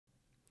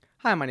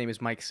Hi, my name is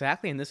Mike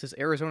Sackley, and this is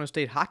Arizona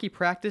State hockey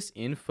practice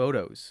in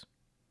photos.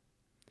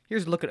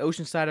 Here's a look at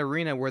Oceanside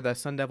Arena where the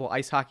Sun Devil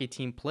ice hockey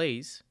team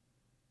plays.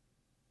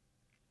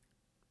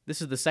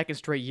 This is the second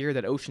straight year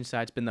that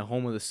Oceanside's been the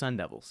home of the Sun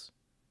Devils.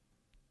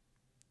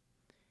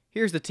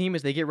 Here's the team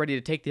as they get ready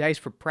to take the ice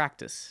for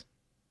practice.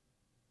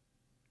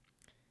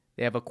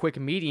 They have a quick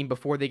meeting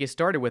before they get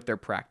started with their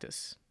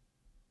practice.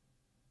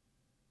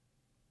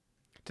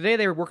 Today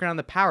they were working on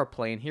the power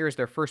play, and here is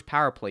their first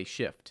power play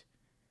shift.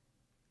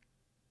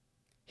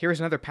 Here's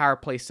another power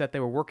play set they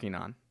were working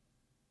on.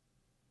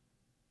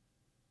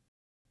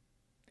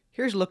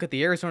 Here's a look at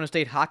the Arizona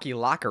State hockey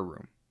locker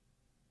room.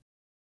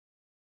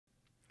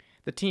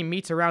 The team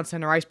meets around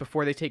center ice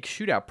before they take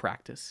shootout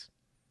practice.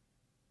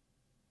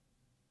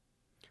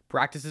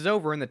 Practice is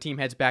over and the team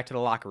heads back to the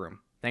locker room.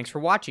 Thanks for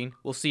watching.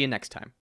 We'll see you next time.